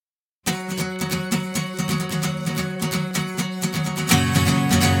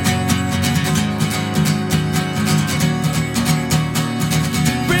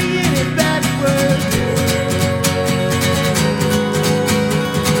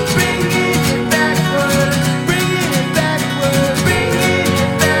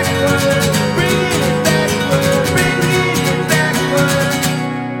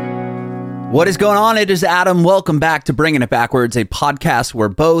What is going on? It is Adam. Welcome back to Bringing It Backwards, a podcast where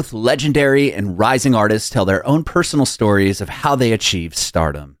both legendary and rising artists tell their own personal stories of how they achieved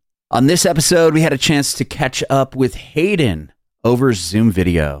stardom. On this episode, we had a chance to catch up with Haiden over Zoom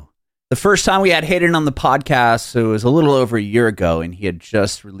video. The first time we had Haiden on the podcast, it was a little over a year ago, and he had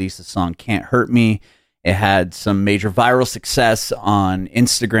just released the song Can't Hurt Me. It had some major viral success on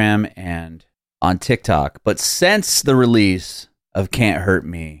Instagram and on TikTok. But since the release of Can't Hurt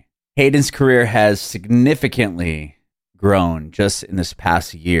Me, Hayden's career has significantly grown just in this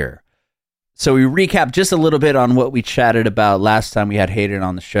past year. So we recap just a little bit on what we chatted about last time we had Hayden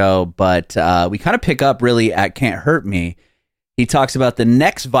on the show, but we kind of pick up really at Can't Hurt Me. He talks about the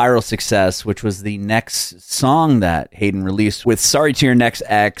next viral success, which was the next song that Haiden released with Sorry to Your Next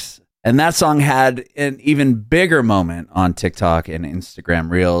Ex. And that song had an even bigger moment on TikTok and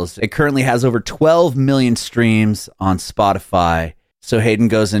Instagram Reels. It currently has over 12 million streams on Spotify. So Haiden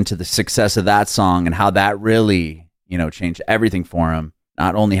goes into the success of that song and how that really, changed everything for him.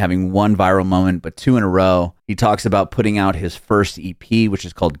 Not only having one viral moment, but two in a row. He talks about putting out his first EP, which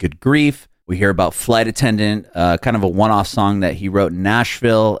is called Good Grief. We hear about Flight Attendant, kind of a one-off song that he wrote in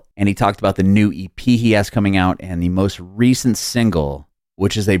Nashville. And he talked about the new EP he has coming out and the most recent single,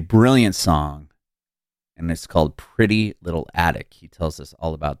 which is a brilliant song. And it's called Pretty Little Attic. He tells us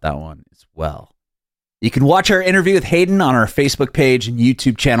all about that one as well. You can watch our interview with Haiden on our Facebook page and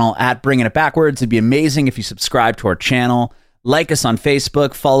YouTube channel at Bringing It Backwards. It'd be amazing if you subscribe to our channel, like us on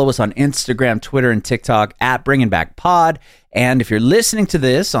Facebook, follow us on Instagram, Twitter, and TikTok at Bringing Back Pod. And if you're listening to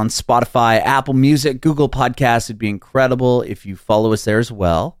this on Spotify, Apple Music, Google Podcasts, it'd be incredible if you follow us there as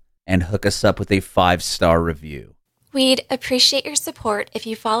well and hook us up with a 5-star review. We'd appreciate your support if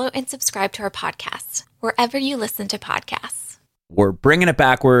you follow and subscribe to our podcast, wherever you listen to podcasts. We're Bringing It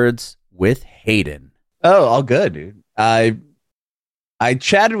Backwards with Haiden. Oh, all good, dude. I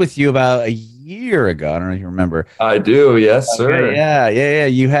chatted with you about a year ago. I don't know if you remember. I do. Yes, sir. Okay, yeah.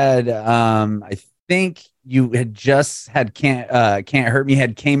 You had, I think you had just had Can't Hurt Me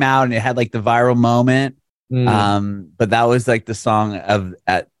had came out and it had like the viral moment. But that was like the song of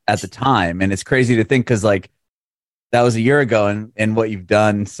at the time. And it's crazy to think because like that was a year ago and what you've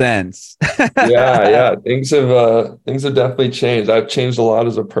done since. yeah. Things have definitely changed. I've changed a lot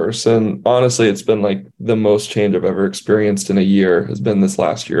as a person. Honestly, it's been like the most change I've ever experienced in a year has been this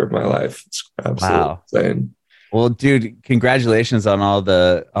last year of my life. It's absolutely insane. Well, dude, congratulations on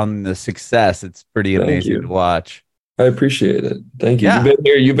the success. It's pretty amazing to watch. I appreciate it. Thank you. Yeah.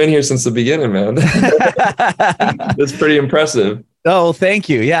 You've been here since the beginning, man. That's pretty impressive. Oh, thank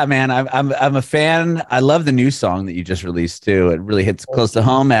you. Yeah, man. I'm a fan. I love the new song that you just released too. It really hits close to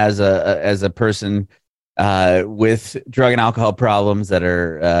home as a person with drug and alcohol problems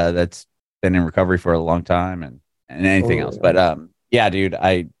that's been in recovery for a long time and anything else. But yeah, dude,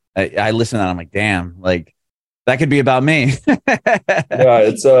 I listen to that. I'm like, damn, like that could be about me.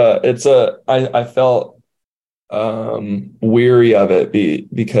 Yeah, I felt weary of it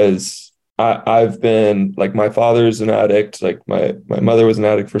because I've been like, my father's an addict, like my mother was an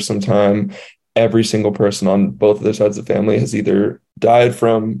addict for some time. Every single person on both of their sides of the family has either died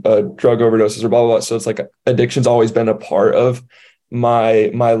from drug overdoses or blah, blah, blah. So it's like addiction's always been a part of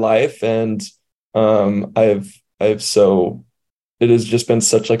my life. And it has just been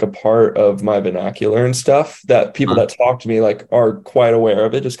such like a part of my vernacular and stuff that people that talk to me like are quite aware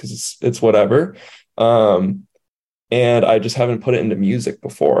of it just because it's whatever. And I just haven't put it into music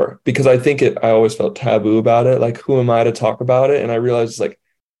before because I always felt taboo about it. Like, who am I to talk about it? And I realized like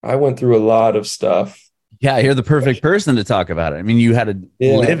I went through a lot of stuff. Yeah, you're the perfect person to talk about it. I mean, you had to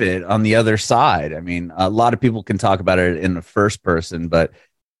live it on the other side. I mean, a lot of people can talk about it in the first person, but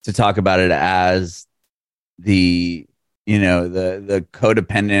to talk about it as the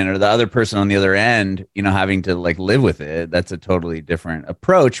codependent or the other person on the other end, having to like live with it, that's a totally different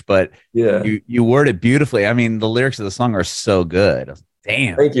approach. But yeah, you word it beautifully. I mean, the lyrics of the song are so good.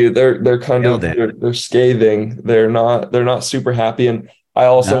 Damn. Thank you. They're kind of they're scathing. They're not super happy. And I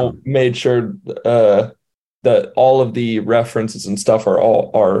also made sure that all of the references and stuff are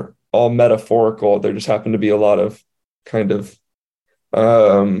all metaphorical. There just happen to be a lot of kind of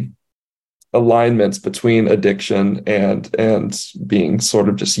alignments between addiction and being sort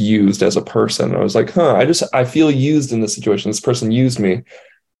of just used as a person. I was like, I feel used in this situation. This person used me.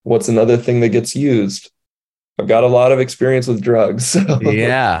 What's another thing that gets used? I've got a lot of experience with drugs. So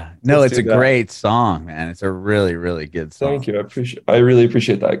yeah, no, it's a great song, man. It's a really, really good song. Thank you. I really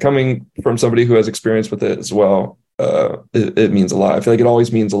appreciate that. Coming from somebody who has experience with it as well, it means a lot. I feel like it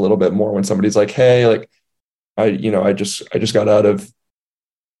always means a little bit more when somebody's like, hey, like I just got out of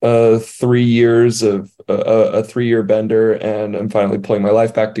 3 years of a 3-year bender and I'm finally pulling my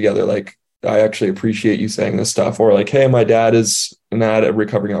life back together. Like I actually appreciate you saying this stuff, or like, hey, my dad is an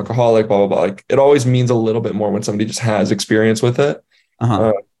recovering alcoholic, blah, blah, blah. Like it always means a little bit more when somebody just has experience with it.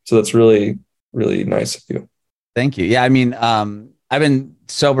 Uh-huh. So that's really, really nice of you. Thank you. Yeah. I mean, I've been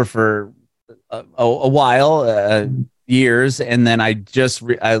sober for a while, years. And then I just,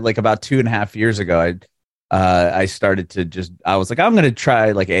 like about 2.5 years ago, I started to I was like, I'm going to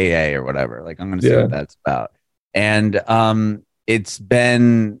try like AA or whatever. Like, I'm going to see what that's about. And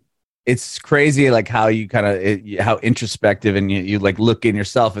it's crazy, like how you kind of, how introspective and you like look in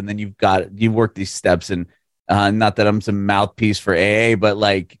yourself, and then you work these steps. And not that I'm some mouthpiece for AA, but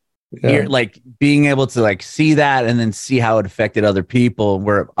like, you're like being able to like see that and then see how it affected other people,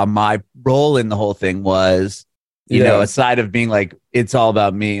 where my role in the whole thing was, you know, aside of being like, it's all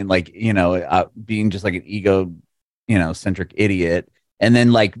about me and like, you know, being just like an ego, you know, centric idiot. And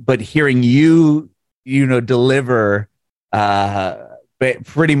then like, but hearing you know, deliver, but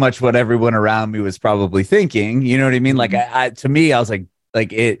pretty much what everyone around me was probably thinking, you know what I mean? Like to me, I was like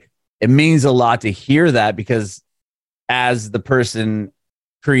it means a lot to hear that, because as the person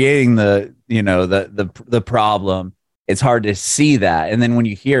creating the, you know, the problem, it's hard to see that. And then when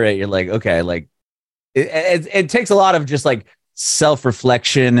you hear it, you're like, okay, like it takes a lot of just like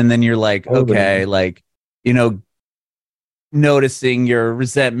self-reflection. And then you're like, okay, like, you know, noticing your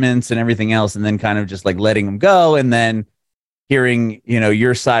resentments and everything else, and then kind of just like letting them go. And then hearing, you know,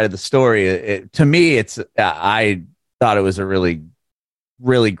 your side of the story, to me, I thought it was a really,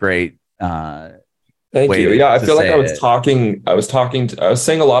 really great, thank you. Yeah, I feel like I was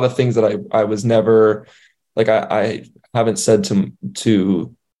saying a lot of things that I was never like, I haven't said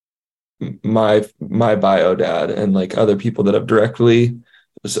to my bio dad and like other people that have directly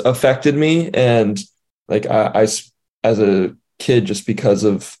affected me. And like I as a kid, just because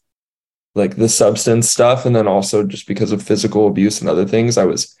of like the substance stuff, and then also just because of physical abuse and other things, I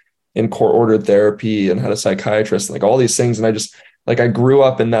was in court ordered therapy and had a psychiatrist, like all these things. And I just like, I grew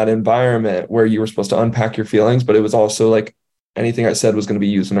up in that environment where you were supposed to unpack your feelings, but it was also like anything I said was going to be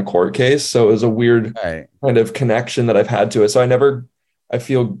used in a court case. So it was a weird kind of connection that I've had to it. So I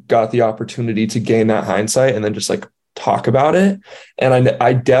feel got the opportunity to gain that hindsight and then just like talk about it. And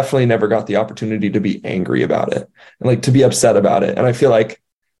I definitely never got the opportunity to be angry about it and like to be upset about it. And I feel like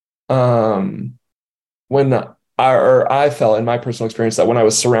when I felt in my personal experience that when I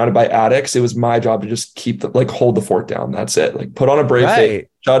was surrounded by addicts, it was my job to just hold the fort down. That's it. Like put on a brave face,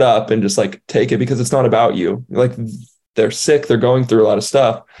 shut up, and just like take it, because it's not about you. Like they're sick, they're going through a lot of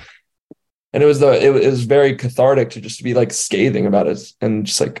stuff. And it was very cathartic to just be like scathing about it. And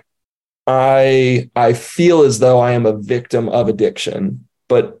just like, I feel as though I am a victim of addiction,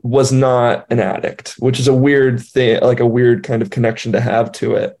 but was not an addict, which is a weird thing, like a weird kind of connection to have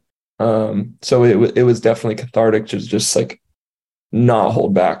to it. So it was definitely cathartic to just like not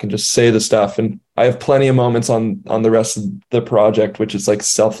hold back and just say the stuff. And I have plenty of moments on the rest of the project, which is like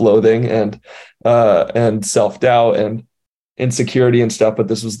self-loathing and self-doubt and insecurity and stuff. But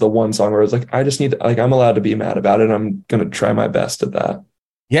this was the one song where I was like, I just need, like, I'm allowed to be mad about it. I'm going to try my best at that.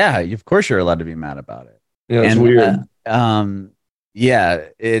 Yeah. Of course you're allowed to be mad about it. Yeah. It's weird. Yeah,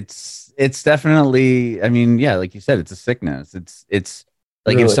 it's definitely, I mean, yeah, like you said, it's a sickness. It's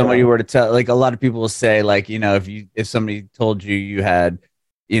like really, if somebody were to tell, like a lot of people will say, like, you know, if somebody told you you had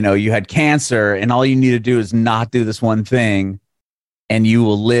cancer and all you need to do is not do this one thing and you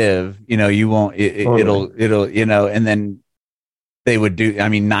will live, you know, you won't, it'll, you know, and then they would do, I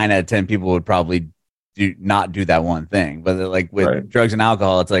mean, 9 out of 10 people would probably not do that one thing. But like with drugs and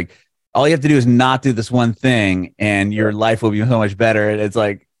alcohol, it's like, all you have to do is not do this one thing and your life will be so much better. And it's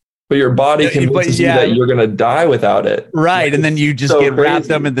like, but your body convinces you that you're going to die without it. Right. Like, and then you just get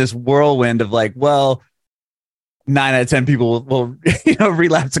wrapped up in this whirlwind of like, well, 9 out of 10 people will you know,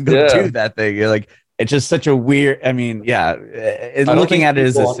 relapse and go do that thing. You're like, it's just such a weird, I mean, yeah. Looking at it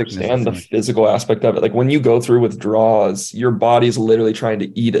as a sickness. And the physical aspect of it. Like when you go through withdrawals, your body's literally trying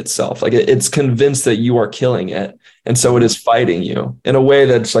to eat itself. Like it's convinced that you are killing it. And so it is fighting you in a way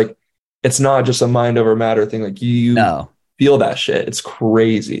that's like, it's not just a mind over matter thing. Like you feel that shit. It's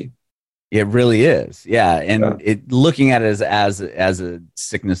crazy. It really is. Yeah. And looking at it as a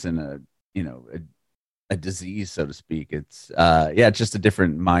sickness and a, you know, a disease, so to speak. It's it's just a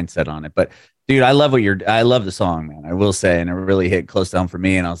different mindset on it. But dude, I love the song, man. I will say, and it really hit close to home for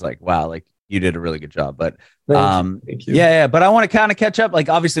me. And I was like, wow, like you did a really good job. But Thank you. Yeah. But I want to kind of catch up. Like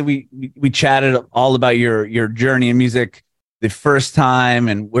obviously we chatted all about your journey in music the first time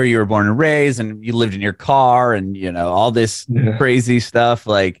and where you were born and raised, and you lived in your car and, you know, all this crazy stuff,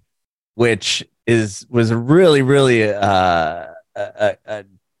 like, which was a really, really, you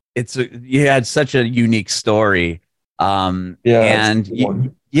had such a unique story. And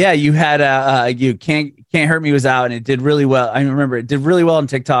Yeah, you had you can't hurt me was out and it did really well. I remember it did really well on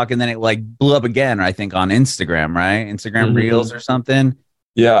TikTok and then it like blew up again, I think on Instagram, right? Instagram Reels or something.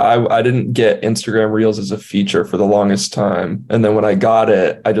 Yeah, I didn't get Instagram Reels as a feature for the longest time. And then when I got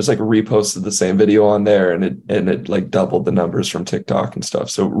it, I just like reposted the same video on there and it like doubled the numbers from TikTok and stuff.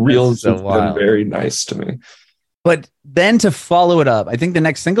 So Reels has been very nice to me. But then to follow it up, I think the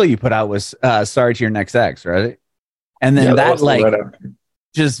next single you put out was Sorry to Your Next Ex, right? And then that like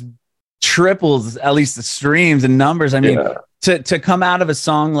just triples at least the streams and numbers. I mean, to come out of a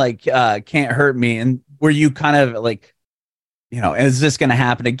song like Can't Hurt Me, and were you kind of like, is this going to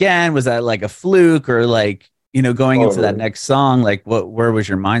happen again? Was that like a fluke or like, going into that next song? Like where was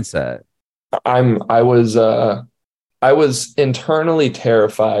your mindset? I was internally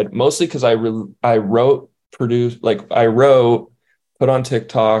terrified, mostly because I wrote, put on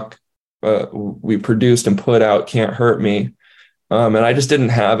TikTok, we produced and put out Can't Hurt Me. And I just didn't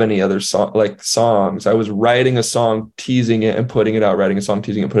have any other songs. I was writing a song, teasing it and putting it out, writing a song,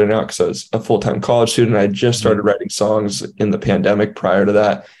 teasing it, putting it out because I was a full-time college student. I just started writing songs in the pandemic prior to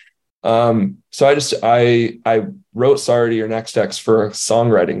that. So I wrote Sorry to Your Next Ex for a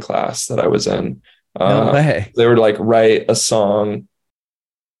songwriting class that I was in. No way. They were like, write a song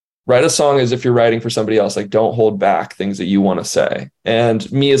as if you're writing for somebody else. Like, don't hold back things that you want to say. And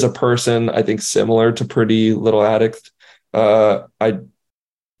me as a person, I think similar to Pretty Little Addict, I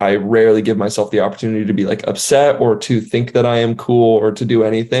rarely give myself the opportunity to be like upset or to think that I am cool or to do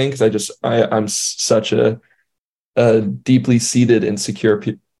anything because I'm such a deeply seated insecure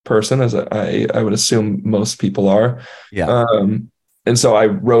person, as I would assume most people are. Yeah. And so I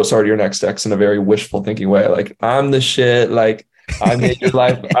wrote Sorry to Your Next Ex in a very wishful thinking way, like I'm the shit, like I made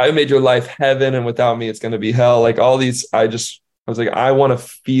your life heaven, and without me it's going to be hell. Like all these, I was like, I want to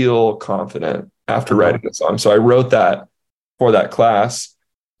feel confident after writing the song. So I wrote that for that class.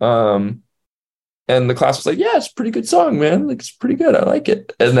 And the class was like, yeah, it's a pretty good song, man. Like, it's pretty good. I like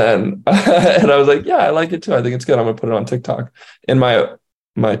it. And then, and I was like, yeah, I like it too. I think it's good. I'm going to put it on TikTok in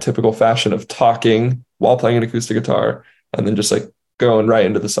my typical fashion of talking while playing an acoustic guitar and then just like going right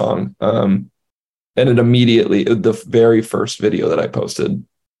into the song. And it immediately, the very first video that I posted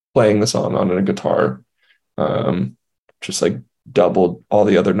playing the song on a guitar, just like doubled all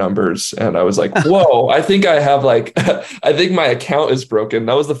the other numbers. And I was like, whoa, I think I have like, I think my account is broken.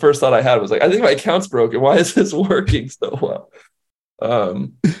 That was the first thought I had, was like, I think my account's broken. Why is this working so well?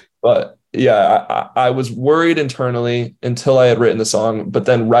 But yeah, I was worried internally until I had written the song, but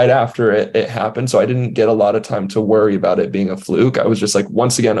then right after it happened. So I didn't get a lot of time to worry about it being a fluke. I was just like,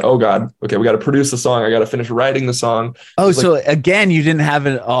 once again, oh God, okay, we got to produce the song. I got to finish writing the song. Oh, so like, again, you didn't have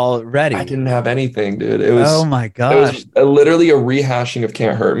it all ready. I didn't have anything, dude. It was, oh my gosh. It was literally a rehashing of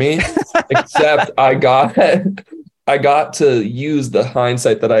Can't Hurt Me, except I got to use the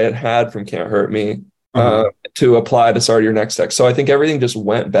hindsight that I had from Can't Hurt Me to apply to Sorry to Your Next Ex. So I think everything just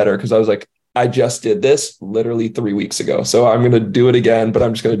went better because I was like, I just did this literally 3 weeks ago. So I'm going to do it again, but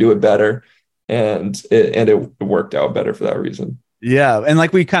I'm just going to do it better. And it worked out better for that reason. Yeah. And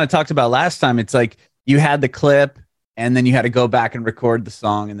like we kind of talked about last time, it's like you had the clip and then you had to go back and record the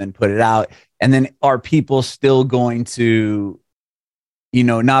song and then put it out. And then are people still going to,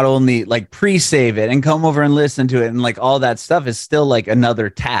 not only like pre-save it and come over and listen to it and like all that stuff is still like another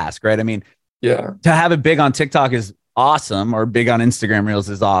task, right? I mean, yeah, to have it big on TikTok is awesome, or big on Instagram Reels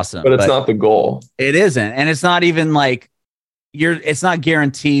is awesome, but it's not the goal. It isn't, and it's not even like it's not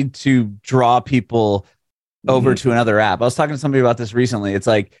guaranteed to draw people over to another app. I was talking to somebody about this recently. It's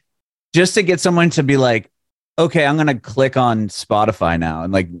like just to get someone to be like, okay, I'm gonna click on Spotify now,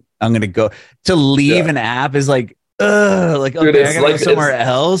 and like I'm gonna go to leave an app is like, like, okay, dude, I gotta go somewhere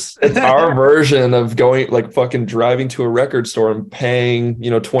else. It's our version of going, like, fucking driving to a record store and paying,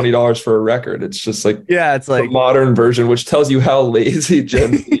 $20 for a record. It's just like, yeah, it's like a modern version, which tells you how lazy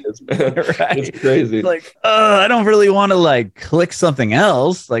Gen Z is, man. Right. It's crazy. It's like, I don't really want to like click something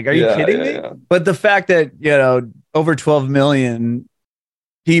else. Like, are you kidding me? Yeah. But the fact that, over 12 million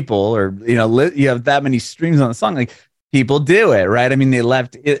people, or, you have that many streams on the song, like, people do it, right? I mean, they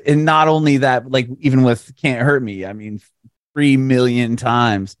left it, and not only that, like even with Can't Hurt Me, I mean, 3 million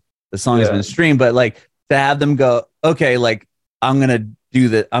times the song has been streamed, but like to have them go, okay, like I'm going to do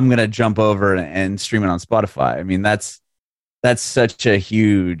that. I'm going to jump over and stream it on Spotify. I mean, that's such a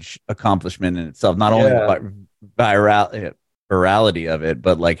huge accomplishment in itself, not only virality of it,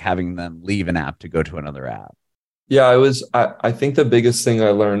 but like having them leave an app to go to another app. Yeah, I think the biggest thing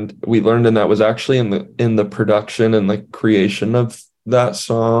we learned in that was actually in the production and like creation of that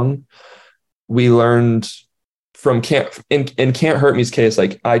song. We learned from Can't Hurt Me's case,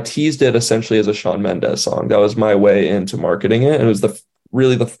 like I teased it essentially as a Shawn Mendes song. That was my way into marketing it. And it was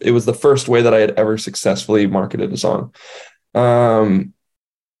really it was the first way that I had ever successfully marketed a song. And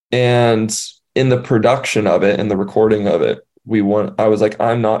in the production of it and the recording of it, I was like,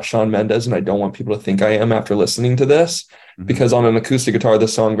 I'm not Shawn Mendes, and I don't want people to think I am after listening to this, because on an acoustic guitar,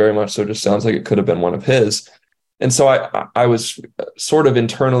 this song very much so just sounds like it could have been one of his. And so I was sort of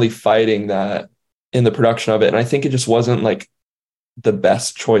internally fighting that in the production of it. And I think it just wasn't like the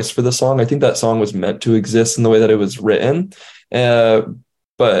best choice for the song. I think that song was meant to exist in the way that it was written.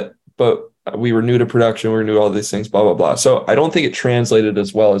 But we were new to production. We were new to all these things, blah, blah, blah. So I don't think it translated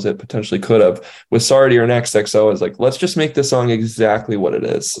as well as it potentially could have. With Sorry to Your Next XO, I was like, let's just make this song exactly what it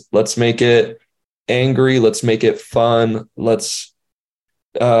is. Let's make it angry. Let's make it fun. Let's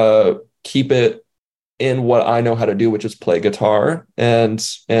keep it in what I know how to do, which is play guitar. And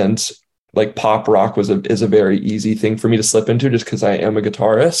like pop rock is a very easy thing for me to slip into just because I am a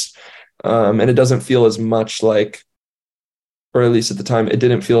guitarist. And it doesn't feel as much like, or at least at the time, it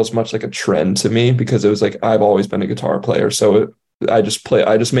didn't feel as much like a trend to me, because it was like, I've always been a guitar player. So I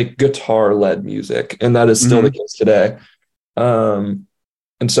just make guitar led music. And that is still the case today. And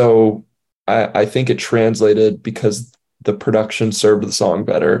so I think it translated because the production served the song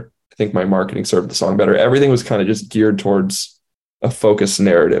better. I think my marketing served the song better. Everything was kind of just geared towards a focused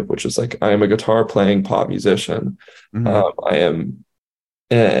narrative, which is like, I am a guitar playing pop musician. I am,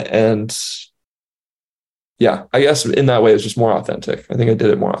 and yeah, I guess in that way, it's just more authentic. I think I did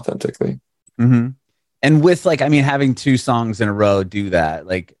it more authentically. And with like, I mean, having 2 songs in a row do that,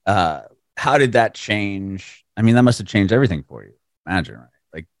 like, how did that change? I mean, that must have changed everything for you. Imagine, right?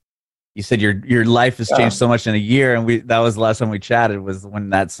 Like you said, your life has changed so much in a year, and that was the last time we chatted, was when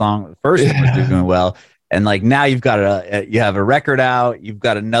that song, the first one, was doing well. And like now you've got you have a record out, you've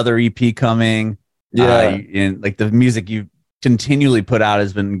got another EP coming. And like the music you continually put out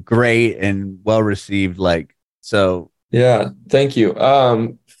has been great and well received. Like, so. Yeah. Thank you.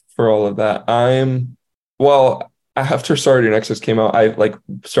 For all of that. After Sorry to Your Next came out, I like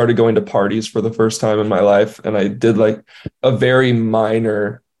started going to parties for the first time in my life. And I did like a very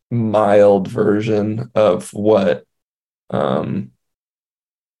mild version of what,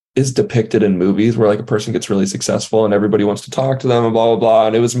 is depicted in movies, where like a person gets really successful and everybody wants to talk to them and blah, blah, blah.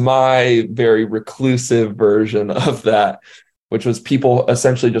 And it was my very reclusive version of that, which was people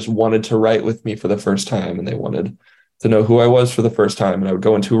essentially just wanted to write with me for the first time, and they wanted to know who I was for the first time. And I would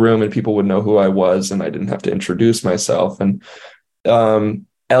go into a room and people would know who I was, and I didn't have to introduce myself. And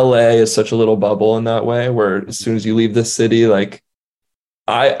LA is such a little bubble in that way, where as soon as you leave the city, like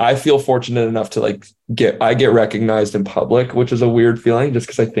I feel fortunate enough to like get recognized in public, which is a weird feeling, just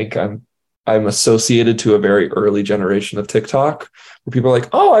because I think I'm associated to a very early generation of TikTok, where people are like,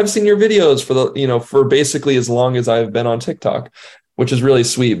 oh, I've seen your videos for basically as long as I've been on TikTok, which is really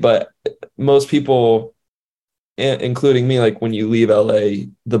sweet. But most people, including me, like when you leave LA,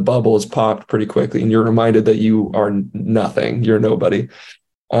 the bubble is popped pretty quickly and you're reminded that you are nothing, you're nobody.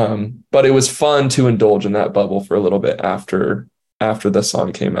 But it was fun to indulge in that bubble for a little bit after the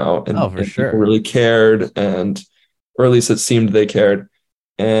song came out, and, for sure, people really cared, or at least it seemed they cared.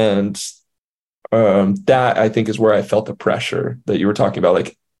 And that I think is where I felt the pressure that you were talking about,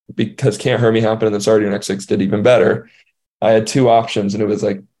 like, because Can't Hurt Me happened and then Sorry to Your Next Six did even better. I had 2 options, and it was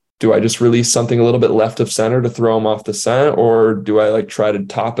like, do I just release something a little bit left of center to throw them off the scent, or do I like try to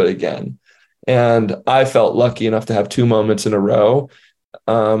top it again? And I felt lucky enough to have 2 moments in a row.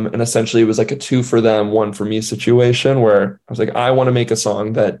 And essentially it was like a 2 for them, 1 for me situation, where I was like, I want to make a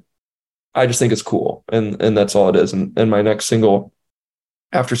song that I just think is cool. And that's all it is. And my next single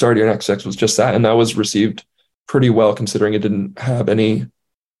after Sorry to Your Next Sex was just that. And that was received pretty well, considering it didn't have any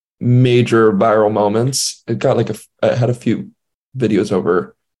major viral moments. It got it had a few videos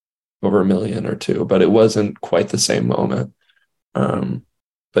over 1 million or 2, but it wasn't quite the same moment.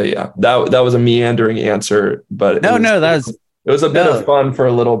 But yeah, that was a meandering answer, but it was a bit of fun for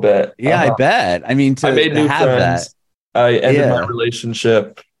a little bit. Yeah, I bet. I mean, I made new friends. That. I ended my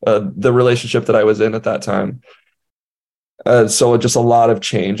relationship, the relationship that I was in at that time. So just a lot of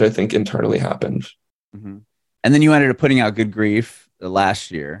change, I think, internally happened. Mm-hmm. And then you ended up putting out Good Grief last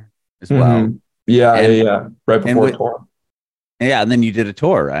year as well. Mm-hmm. Yeah. Right before tour. Yeah, and then you did a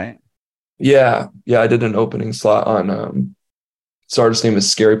tour, right? Yeah. I did an opening slot on. His artist name is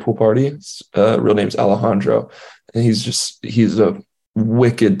Scary Pool Party. His real name's Alejandro. And he's a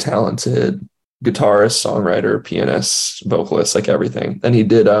wicked talented guitarist, songwriter, pianist, vocalist, like everything. And he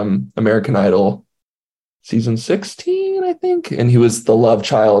did American Idol season 16, I think. And he was the love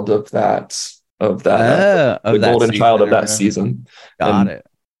child of that golden child of that season. Got it.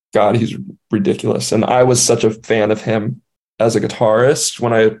 God, he's ridiculous. And I was such a fan of him as a guitarist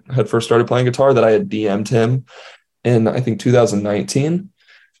when I had first started playing guitar that I had DM'd him in I think 2019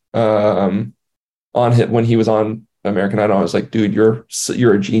 on hit when he was on American Idol. I was like, dude, you're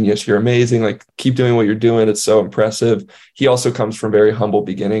a genius. You're amazing. Like, keep doing what you're doing. It's so impressive. He also comes from very humble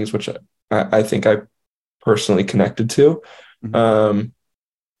beginnings, which I think I personally connected to. Mm-hmm.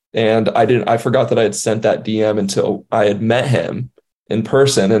 And I forgot that I had sent that DM until I had met him in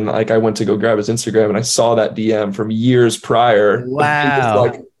person. And like, I went to go grab his Instagram and I saw that DM from years prior.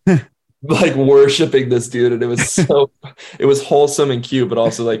 Wow. Like worshiping this dude. And it was wholesome and cute, but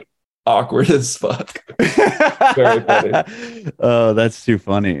also like awkward as fuck. Very funny. Oh, that's too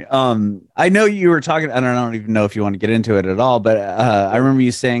funny. I know you were talking, and I don't even know if you want to get into it at all, but I remember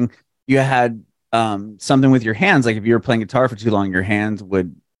you saying you had something with your hands. Like if you were playing guitar for too long, your hands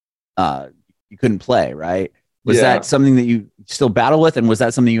would you couldn't play, right? Was that something that you still battle with? And was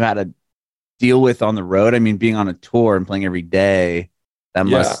that something you had to deal with on the road? I mean, being on a tour and playing every day, that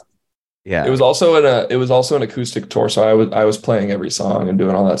must. Yeah. It was also an acoustic tour. So I was playing every song and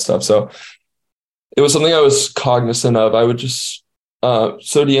doing all that stuff. So it was something I was cognizant of. I would just, so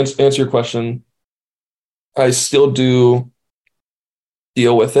to answer your question, I still do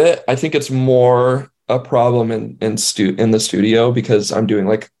deal with it. I think it's more a problem in the studio because I'm doing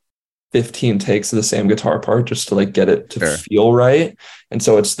like 15 takes of the same guitar part just to like get it to feel right. And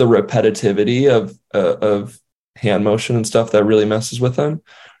so it's the repetitivity of hand motion and stuff that really messes with them.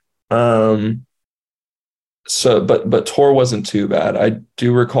 So, but tour wasn't too bad. I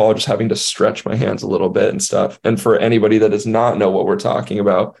do recall just having to stretch my hands a little bit and stuff. And for anybody that does not know what we're talking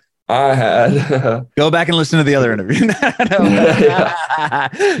about, I had go back and listen to the other interview.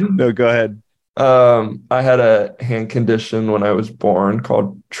 No, go ahead. I had a hand condition when I was born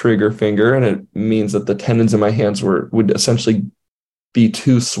called trigger finger, and it means that the tendons in my hands would essentially be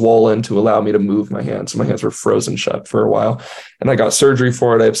too swollen to allow me to move my hands. So my hands were frozen shut for a while, and I got surgery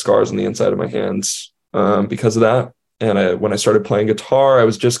for it. I have scars on the inside of my hands because of that. And when I started playing guitar, I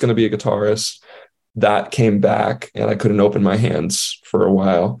was just going to be a guitarist. That came back, and I couldn't open my hands for a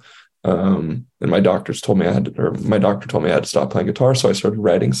while. And my doctor told me I had to stop playing guitar. So I started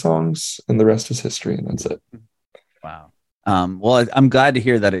writing songs, and the rest is history. And that's it. Wow. Well, I'm glad to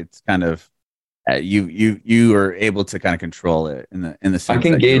hear that it's kind of you are able to kind of control it in the sense I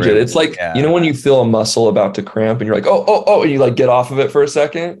can gauge it. It's like, you know, when you feel a muscle about to cramp and you're like, oh, and you like get off of it for a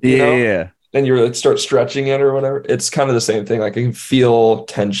second, you know? Yeah. And you like start stretching it or whatever. It's kind of the same thing. Like I can feel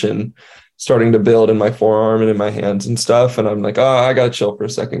tension starting to build in my forearm and in my hands and stuff. And I'm like, oh, I got to chill for a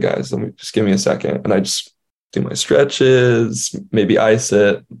second, guys. Just give me a second. And I just do my stretches, maybe ice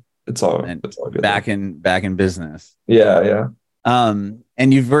it. It's all good. Back in business. Yeah.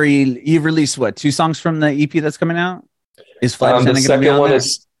 And you've released what, 2 songs from the EP that's coming out? Is Flight Attendant going to be on there?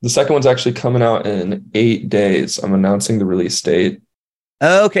 The second one's actually coming out in 8 days. I'm announcing the release date.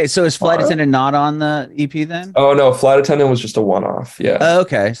 Okay, so is Flight Attendant not on the EP then? Oh no, Flight Attendant was just a one-off. Yeah.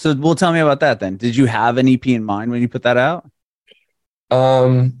 Okay, so well, tell me about that then. Did you have an EP in mind when you put that out?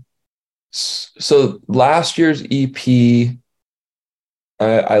 So last year's EP,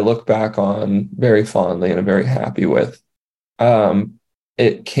 I look back on very fondly and I'm very happy with.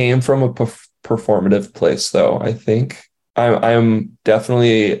 It came from a performative place, though. I think I'm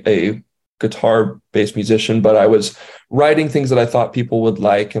definitely a guitar-based musician, but I was writing things that I thought people would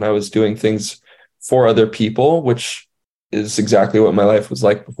like, and I was doing things for other people, which is exactly what my life was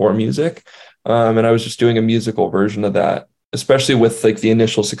like before music. And I was just doing a musical version of that, especially with like the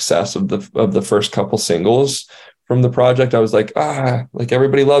initial success of the first couple singles from the project. I was like, like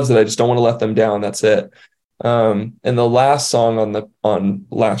everybody loves it. I just don't want to let them down. That's it. And the last song on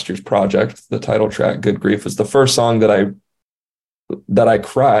last year's project, the title track, Good Grief, was the first song that I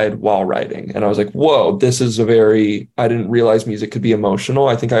cried while writing. And I was like, whoa, this is I didn't realize music could be emotional.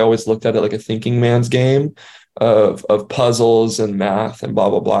 I think I always looked at it like a thinking man's game of puzzles and math and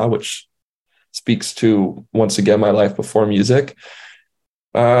blah, blah, blah, which speaks to, once again, my life before music.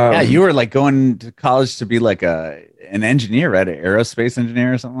 You were like going to college to be like an engineer, right? An aerospace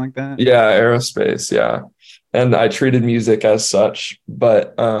engineer or something like that. Yeah, aerospace. Yeah. And I treated music as such,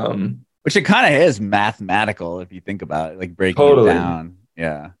 but which it kind of is mathematical if you think about it, like breaking it down.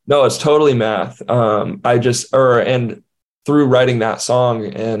 Yeah. No, it's totally math. And through writing that song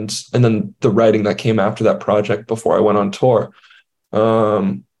and then the writing that came after that project before I went on tour,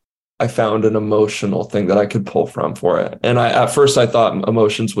 I found an emotional thing that I could pull from for it. And at first I thought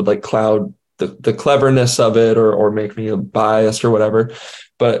emotions would like cloud the cleverness of it or make me biased or whatever.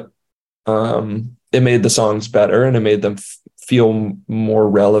 But it made the songs better and it made them feel more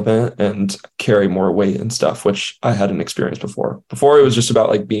relevant and carry more weight and stuff, which I hadn't experienced before. Before it was just about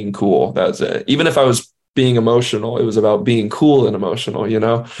like being cool. That was it. Even if I was being emotional, it was about being cool and emotional, you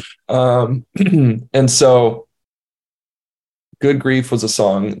know? And so Good Grief was a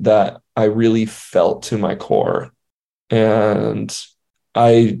song that I really felt to my core. And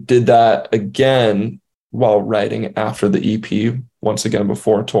I did that again while writing after the EP, once again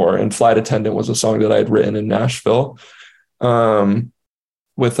before tour. And Flight Attendant was a song that I had written in Nashville,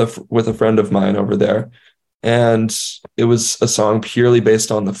 with a friend of mine over there. And it was a song purely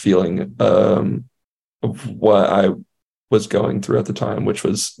based on the feeling of what I was going through at the time, which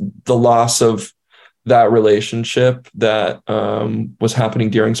was the loss of that relationship that was happening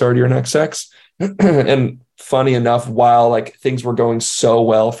during Sorry to Your Next Sex. And funny enough, while like things were going so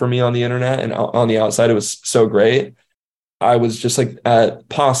well for me on the internet and on the outside, it was so great, I was just like at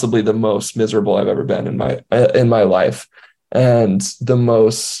possibly the most miserable I've ever been in my life, and the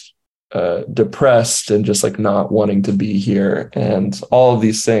most depressed, and just like not wanting to be here, and all of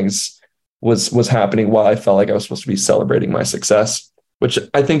these things was happening while I felt like I was supposed to be celebrating my success, which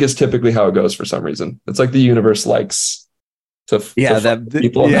I think is typically how it goes for some reason. It's like the universe likes to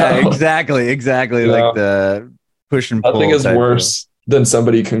people. Yeah, exactly. Like the push and pull. Nothing is worse than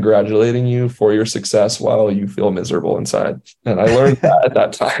somebody congratulating you for your success while you feel miserable inside. And I learned that at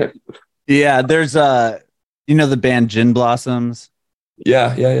that time. Yeah, there's the band Gin Blossoms.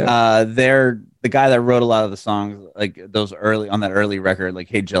 Yeah. They're the guy that wrote a lot of the songs, like those early on that early record, like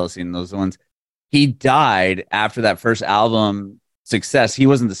Hey Jealousy and those ones. He died after that first album success. He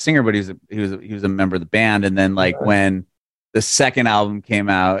wasn't the singer, but he was a member of the band. And then like when the second album came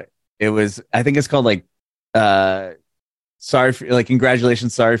out, it was, I think it's called like sorry for, like,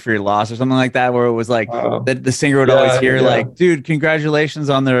 congratulations, sorry for your loss, or something like that, where it was like the singer would always hear like, dude,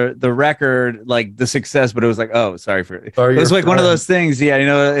 congratulations on the record, like the success, but it was like, oh, sorry for it. It was like one of those things. Yeah,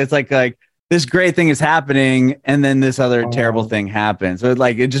 it's like this great thing is happening, and then this other terrible thing happens. So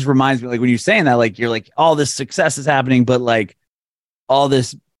it just reminds me, like when you're saying that, like you're like, all this success is happening, but like all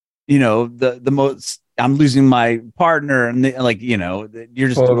this, the most, I'm losing my partner, and you're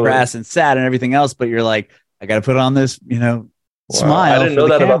just depressed and sad and everything else, but you're like, I got to put on this, smile. I didn't know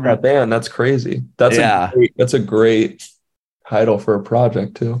that about that band. That's crazy. That's a great title for a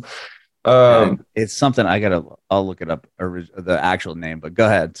project too. It's something I'll look it up, the actual name, but go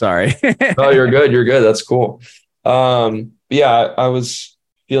ahead. Sorry. Oh, you're good. That's cool. Yeah, I was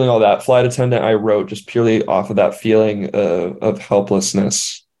feeling all that. Flight Attendant, I wrote just purely off of that feeling of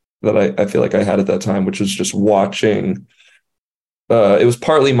helplessness that I feel like I had at that time, which was just watching. It was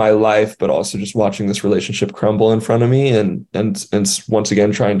partly my life, but also just watching this relationship crumble in front of me, and once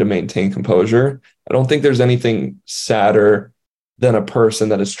again trying to maintain composure. I don't think there's anything sadder than a person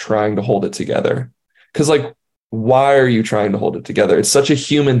that is trying to hold it together. Because like, why are you trying to hold it together? It's such a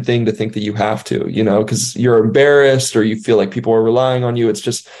human thing to think that you have to, because you're embarrassed or you feel like people are relying on you. It's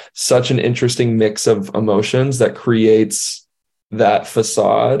just such an interesting mix of emotions that creates that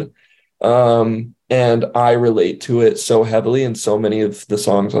facade. And I relate to it so heavily, and so many of the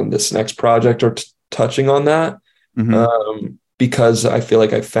songs on this next project are touching on that, because I feel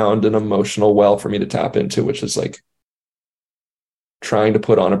like I found an emotional well for me to tap into, which is like trying to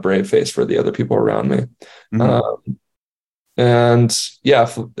put on a brave face for the other people around me. And yeah,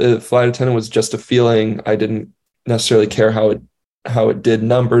 Flight Attendant was just a feeling. I didn't necessarily care how it did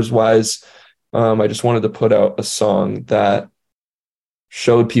numbers wise. I just wanted to put out a song that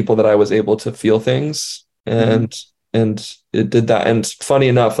showed people that I was able to feel things, and it did that. And funny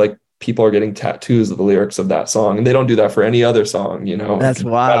enough, like people are getting tattoos of the lyrics of that song, and they don't do that for any other song, That's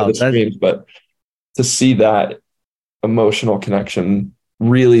wild. But to see that emotional connection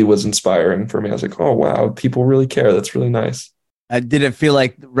really was inspiring for me. I was like, oh wow, people really care. That's really nice. Did it feel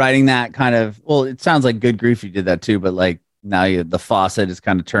like writing that kind of, well, it sounds like Good Grief you did that too, but like now the faucet is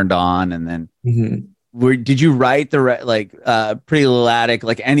kind of turned on, and then did you write the Pretty Little Attic,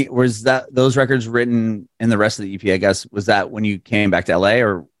 like was that those records written in the rest of the EP, I guess? Was that when you came back to LA,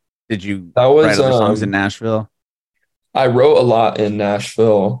 or did you write other songs in Nashville? I wrote a lot in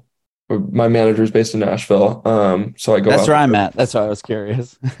Nashville. My manager is based in Nashville. So I go. That's where I'm at. That's why I was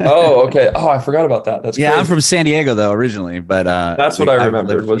curious. Oh, okay. Oh, I forgot about that. That's crazy. I'm from San Diego though, originally, but that's what I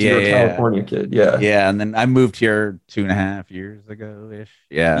remembered was you're a California kid. Yeah. Yeah. And then I moved here 2.5 years ago ish.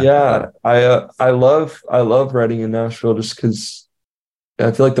 Yeah. Yeah. I love writing in Nashville just because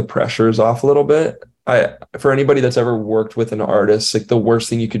I feel like the pressure is off a little bit. For anybody that's ever worked with an artist, like the worst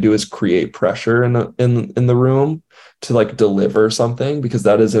thing you could do is create pressure in the room to like deliver something, because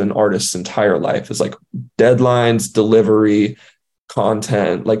that is an artist's entire life, is like deadlines, delivery,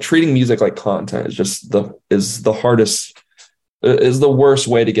 content. Like treating music like content is just the hardest, is the worst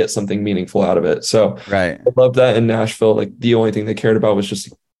way to get something meaningful out of it. So right. I love that in Nashville. Like the only thing they cared about was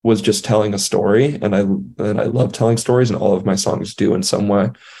just telling a story, and I love telling stories, and all of my songs do in some way.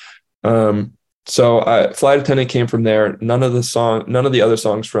 Flight Attendant came from there. None of the other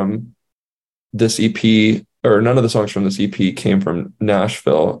songs from this EP, or none of the songs from this EP came from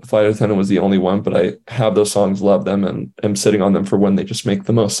Nashville. Flight Attendant was the only one, but I have those songs, love them, and am sitting on them for when they just make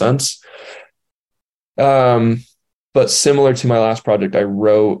the most sense. But similar to my last project, I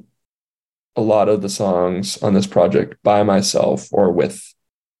wrote a lot of the songs on this project by myself or with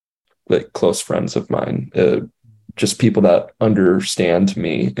like close friends of mine, just people that understand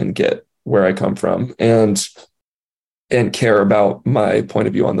me and get where I come from and care about my point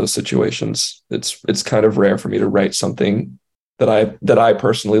of view on those situations. It's kind of rare for me to write something that I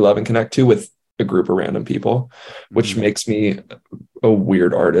personally love and connect to with a group of random people, which makes me a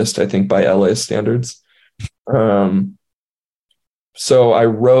weird artist, I think, by LA standards. So I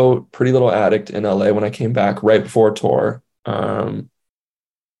wrote Pretty Little Addict in LA when I came back right before tour.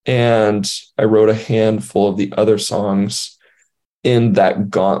 And I wrote a handful of the other songs in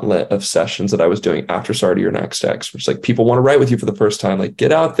that gauntlet of sessions that I was doing after Sorry to Your Next Ex, which like people want to write with you for the first time, like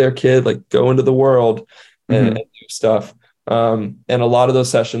get out there, kid, like go into the world and do stuff. And a lot of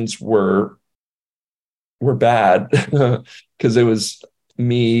those sessions were bad because it was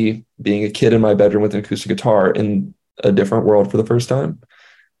me being a kid in my bedroom with an acoustic guitar in a different world for the first time.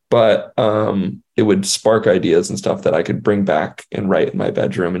 But it would spark ideas and stuff that I could bring back and write in my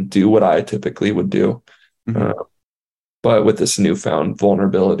bedroom and do what I typically would do. But with this newfound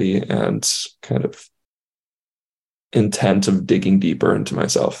vulnerability and kind of intent of digging deeper into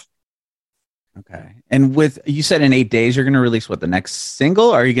myself. Okay. And you said in 8 days, you're going to release the next single?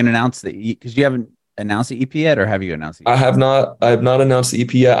 Or are you going to announce because you haven't announced the EP yet, or have you announced the EP? I have not announced the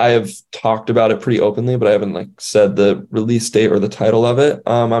EP yet. I have talked about it pretty openly, but I haven't like said the release date or the title of it.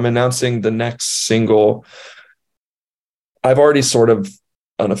 I'm announcing the next single. I've already sort of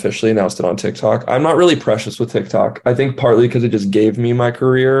unofficially announced it on TikTok. I'm not really precious with TikTok. I think partly because it just gave me my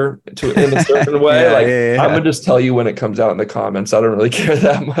career in a certain way. I'm gonna just tell you when it comes out in the comments. I don't really care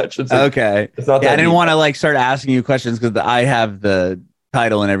that much. It's like, okay. It's not that I didn't want to like start asking you questions because I have the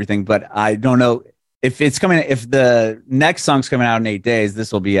title and everything, but I don't know if it's coming. If the next song's coming out in 8 days,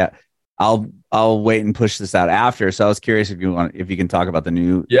 this will be I'll wait and push this out after. So I was curious if you can talk about the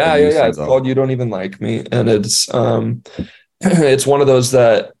new. Yeah. It's called You Don't Even Like Me, and it's one of those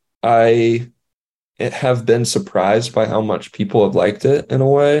that I have been surprised by how much people have liked it in a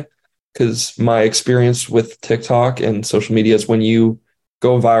way, because my experience with TikTok and social media is when you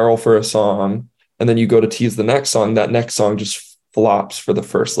go viral for a song and then you go to tease the next song, that next song just flops for the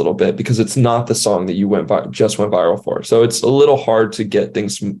first little bit because it's not the song that you just went viral for. So it's a little hard to get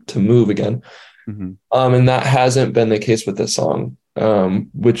things to move again. And that hasn't been the case with this song.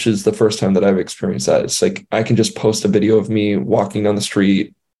 Which is the first time that I've experienced that. It's like I can just post a video of me walking down the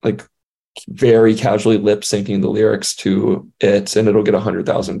street, like very casually lip syncing the lyrics to it, and it'll get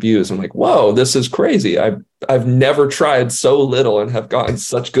 100,000 views. I'm like, whoa, this is crazy. I've never tried so little and have gotten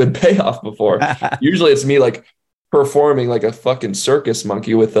such good payoff before. Usually it's me like performing like a fucking circus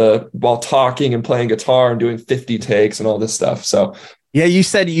monkey while talking and playing guitar and doing 50 takes and all this stuff. So yeah, you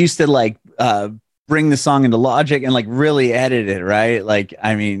said you used to like bring the song into Logic and like really edit it, right? Like,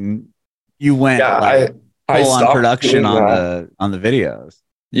 I mean, you went full on production on the videos.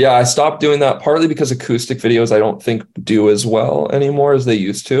 Yeah, I stopped doing that partly because acoustic videos I don't think do as well anymore as they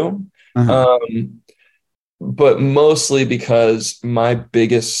used to. But mostly because my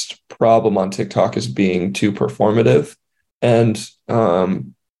biggest problem on TikTok is being too performative, and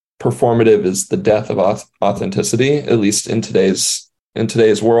performative is the death of authenticity, at least in today's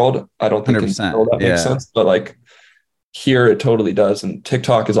world. I don't think that makes sense, but like here it totally does. And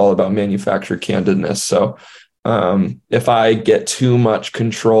TikTok is all about manufactured candidness. So if I get too much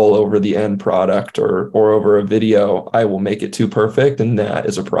control over the end product or over a video, I will make it too perfect, and that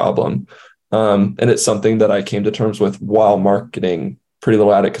is a problem. And it's something that I came to terms with while marketing Pretty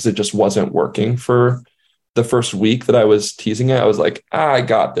Little Addict, because it just wasn't working for the first week that I was teasing it. I was like, I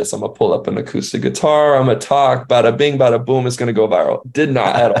got this. I'm gonna pull up an acoustic guitar. I'm gonna talk, bada bing, bada boom. It's gonna go viral. Did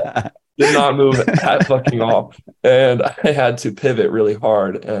not at all. Did not move at fucking all. And I had to pivot really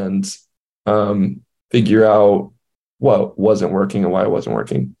hard and figure out what wasn't working and why it wasn't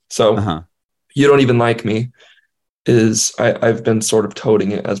working. So You Don't Even Like Me is I've been sort of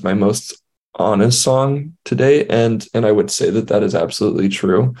toting it as my most honest song to date, and I would say that is absolutely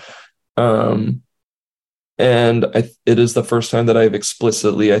true. And it is the first time that I've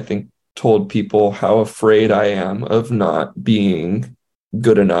explicitly, I think, told people how afraid I am of not being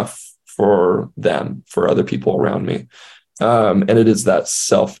good enough for them, for other people around me. And it is that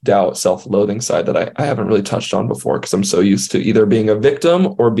self-doubt, self-loathing side that I haven't really touched on before, because I'm so used to either being a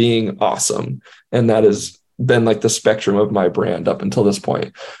victim or being awesome. And that is been like the spectrum of my brand up until this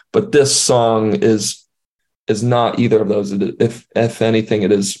point. But this song is not either of those. If anything,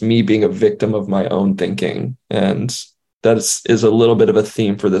 it is me being a victim of my own thinking. And that is a little bit of a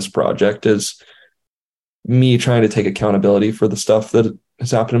theme for this project, is me trying to take accountability for the stuff that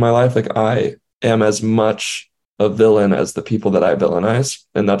has happened in my life. Like, I am as much a villain as the people that I villainize.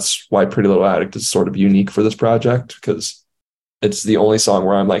 And that's why Pretty Little Addict is sort of unique for this project, because it's the only song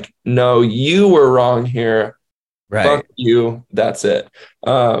where I'm like, no, you were wrong here. Right. Fuck you. That's it.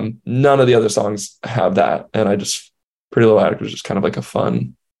 None of the other songs have that. And Pretty Little Addict was just kind of like a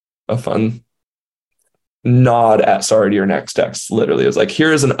fun nod at Sorry to Your Next Ex. Literally, it was like,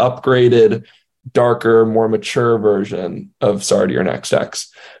 here's an upgraded, darker, more mature version of Sorry to Your Next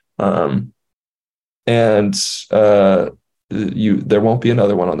Ex. There won't be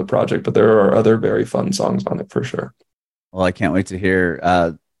another one on the project, but there are other very fun songs on it for sure. Well, I can't wait to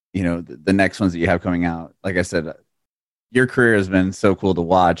hear the next ones that you have coming out. Like I said, your career has been so cool to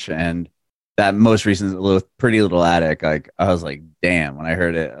watch, and that most recent Pretty Little Attic, like, I was like, damn, when I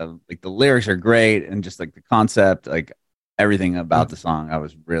heard it, like, the lyrics are great, and just like the concept, like everything about the song, I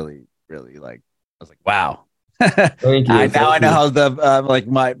was really, really like, I was like, wow. Thank you. I know how the like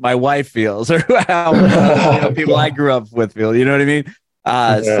my wife feels, or how people I grew up with feel. You know what I mean?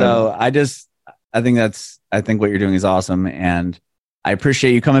 So I think what you're doing is awesome, and I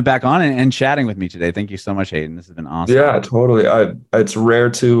appreciate you coming back on and chatting with me today. Thank you so much, Haiden. This has been awesome. Yeah, totally. It's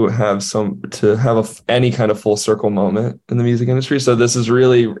rare to have any kind of full circle moment in the music industry. So this is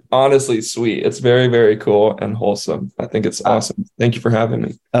really, honestly, sweet. It's very, very cool and wholesome. I think it's awesome. Thank you for having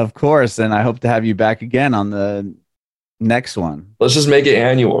me. Of course. And I hope to have you back again on the next one. Let's just make it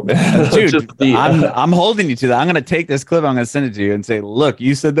annual, man. Dude, I'm holding you to that. I'm going to take this clip. I'm going to send it to you and say, look,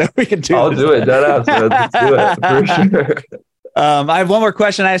 you said that we could do I'll this. do it. Let's do it for sure. I have one more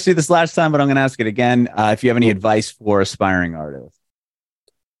question. I asked you this last time, but I'm going to ask it again. If you have any advice for aspiring artists.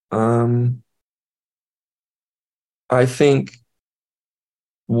 I think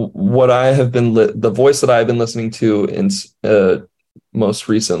what I have been the voice that I've been listening to in most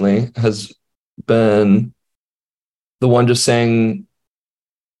recently has been the one just saying,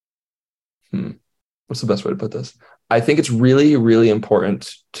 what's the best way to put this? I think it's really, really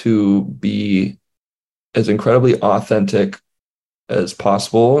important to be as incredibly authentic as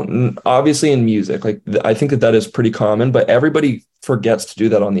possible. And obviously in music, like, I think that is pretty common, but everybody forgets to do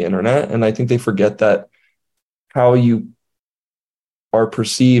that on the internet. And I think they forget that how you are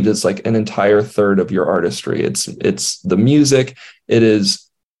perceived is like an entire third of your artistry. It's the music, it is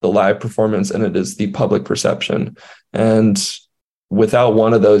the live performance, and it is the public perception. And without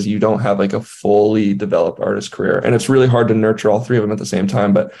one of those, you don't have like a fully developed artist career. And it's really hard to nurture all three of them at the same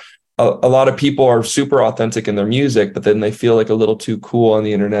time. But a lot of people are super authentic in their music, but then they feel like a little too cool on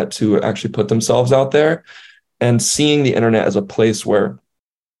the internet to actually put themselves out there. And seeing the internet as a place where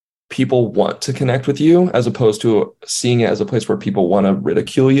people want to connect with you, as opposed to seeing it as a place where people want to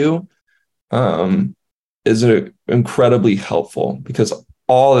ridicule you, is incredibly helpful, because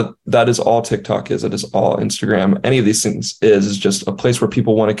all that is all TikTok is. It is all Instagram. Any of these things is just a place where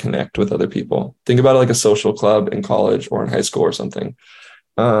people want to connect with other people. Think about it like a social club in college or in high school or something.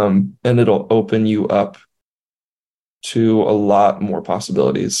 And it'll open you up to a lot more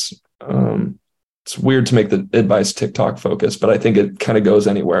possibilities. It's weird to make the advice TikTok focused, but I think it kind of goes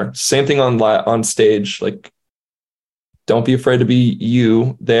anywhere. Same thing on stage. Like, don't be afraid to be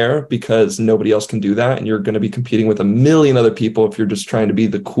you there, because nobody else can do that. And you're going to be competing with a million other people if you're just trying to be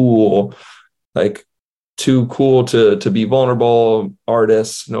the cool, like, too cool to be vulnerable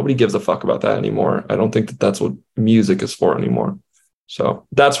artists. Nobody gives a fuck about that anymore. I don't think that that's what music is for anymore. So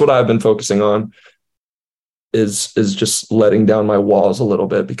that's what I've been focusing on, is just letting down my walls a little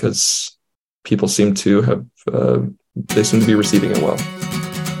bit, because people seem to be receiving it well.